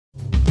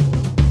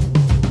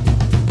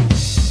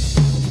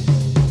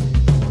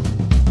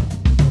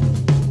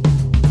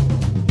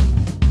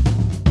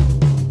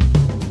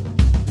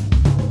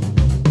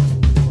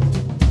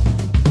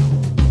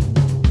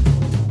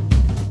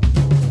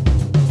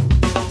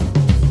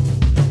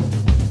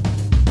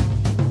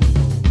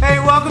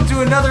Welcome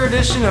to another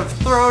edition of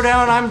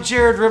Throwdown. I'm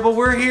Jared Ribble.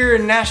 We're here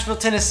in Nashville,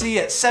 Tennessee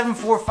at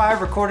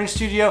 745 Recording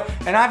Studio,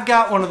 and I've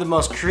got one of the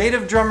most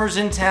creative drummers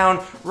in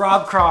town,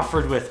 Rob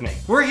Crawford, with me.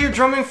 We're here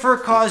drumming for a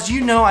cause. You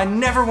know I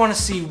never want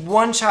to see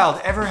one child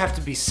ever have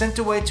to be sent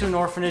away to an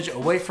orphanage,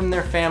 away from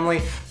their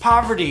family.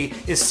 Poverty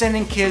is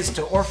sending kids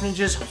to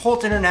orphanages.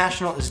 Holt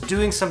International is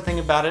doing something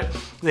about it.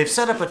 They've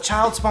set up a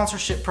child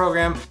sponsorship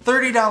program,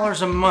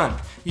 $30 a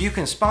month. You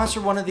can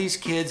sponsor one of these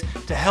kids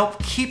to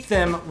help keep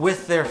them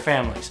with their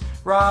families.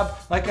 Rob,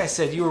 like I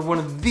said, you are one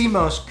of the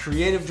most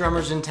creative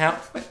drummers in town.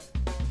 Wait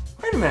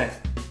a minute.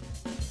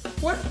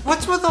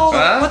 What's with all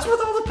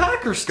the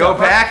Packers stuff?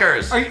 Go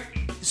Packers!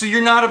 So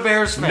you're not a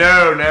Bears fan?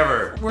 No,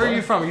 never. Where are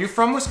you from? Are you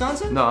from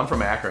Wisconsin? No, I'm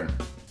from Akron,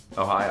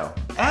 Ohio.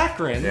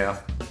 Akron? Yeah.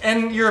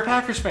 And you're a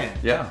Packers fan?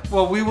 Yeah.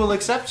 Well, we will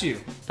accept you.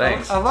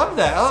 Thanks. I love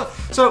that.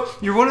 So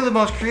you're one of the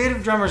most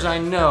creative drummers I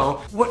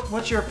know.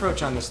 What's your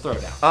approach on this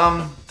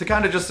Throwdown? To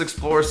kind of just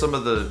explore some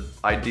of the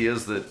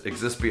ideas that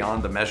exist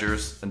beyond the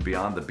measures and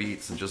beyond the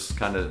beats, and just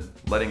kind of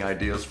letting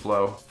ideas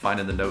flow,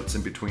 finding the notes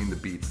in between the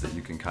beats that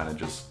you can kind of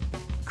just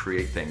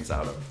create things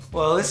out of.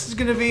 Well, this is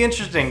going to be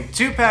interesting.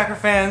 Two Packer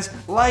fans,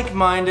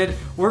 like-minded.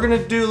 We're going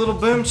to do a little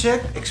boom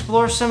chick,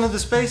 explore some of the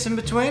space in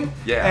between.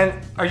 Yeah. And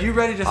are you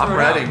ready to throw it I'm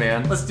ready, out?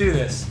 man. Let's do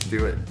this.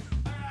 Do it.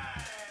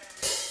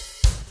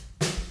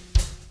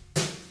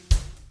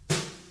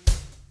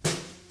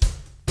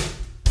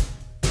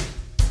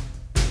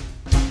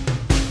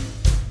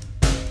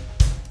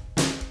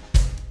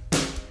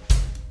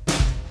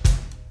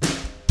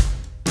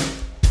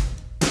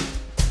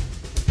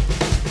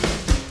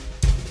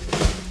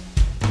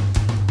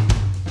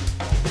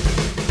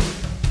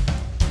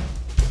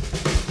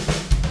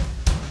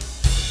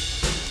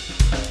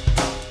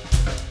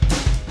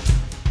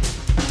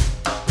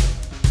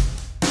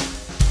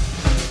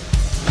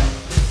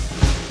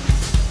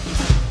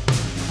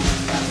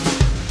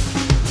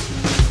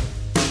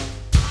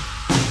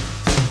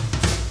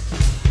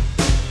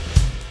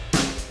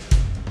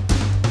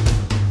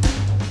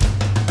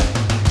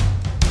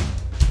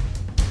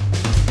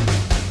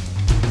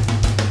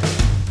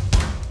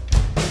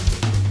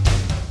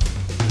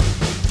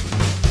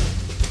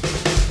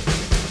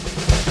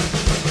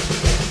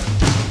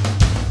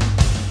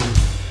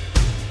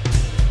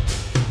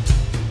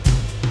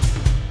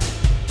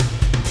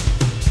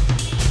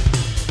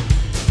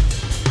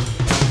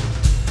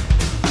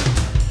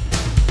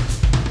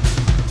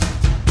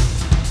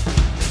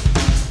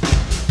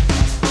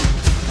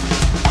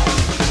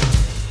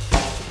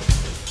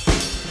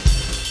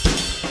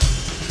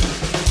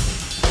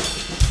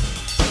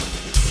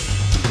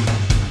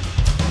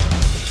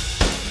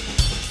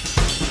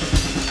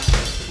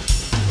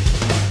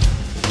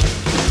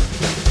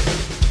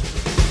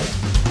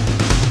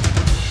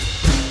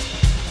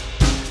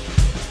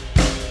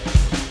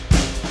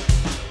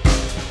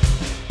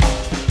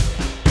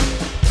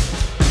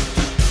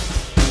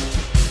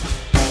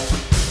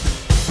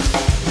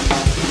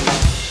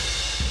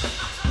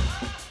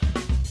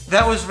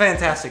 That was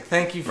fantastic.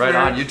 Thank you for Right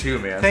on, you too,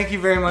 man. Thank you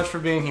very much for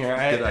being here.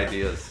 Good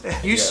ideas.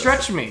 You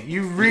stretch me.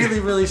 You really,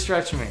 really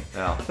stretch me.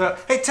 Yeah. So,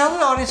 hey, tell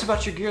the audience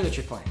about your gear that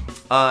you're playing.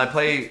 I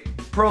play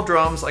Pearl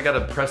drums. I got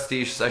a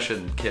Prestige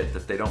Session kit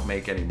that they don't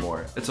make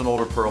anymore. It's an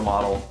older Pearl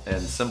model,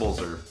 and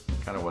cymbals are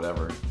kind of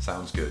whatever.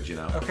 Sounds good, you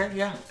know? Okay,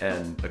 yeah.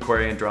 And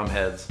Aquarian drum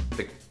heads,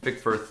 Big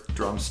Firth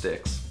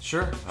drumsticks.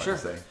 Sure, sure.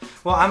 Say.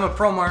 Well, I'm a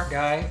ProMark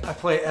guy. I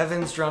play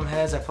Evans drum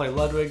heads. I play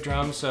Ludwig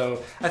drums.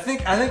 So I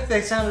think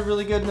they sounded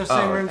really good in the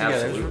same room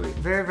together. Absolutely. It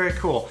was very, very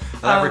cool.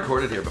 And I've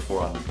recorded here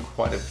before on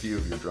quite a few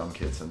of your drum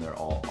kits, and they're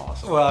all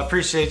awesome. Well, I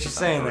appreciate you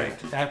saying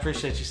that. I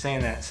appreciate you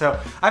saying that. So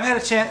I've had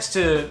a chance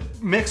to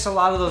mix a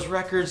lot of those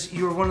records.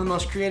 You are one of the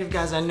most creative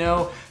guys I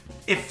know.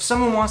 If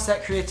someone wants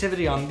that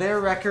creativity on their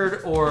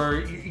record, or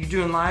you're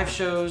doing live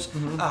shows,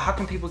 how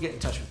can people get in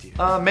touch with you?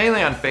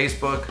 Mainly on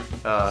Facebook,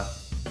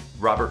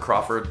 Robert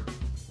Crawford,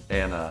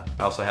 and I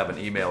also have an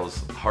email is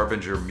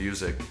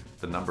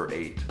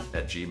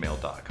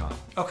harbingermusic8@gmail.com.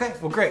 Okay,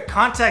 well great.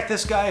 Contact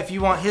this guy if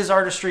you want his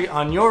artistry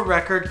on your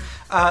record.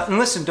 And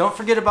listen, don't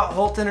forget about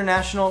Holt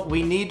International.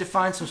 We need to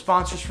find some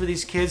sponsors for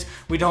these kids.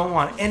 We don't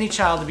want any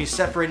child to be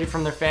separated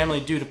from their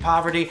family due to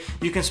poverty.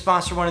 You can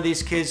sponsor one of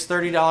these kids,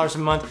 $30 a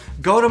month.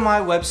 Go to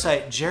my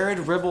website,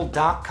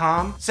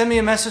 jaredribble.com. Send me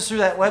a message through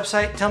that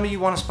website. Tell me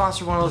you want to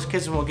sponsor one of those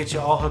kids and we'll get you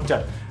all hooked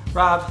up.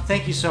 Rob,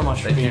 thank you so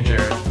much for being here.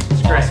 Thank you, Jared.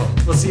 It's great.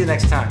 Awesome. We'll see you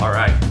next time. All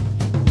right.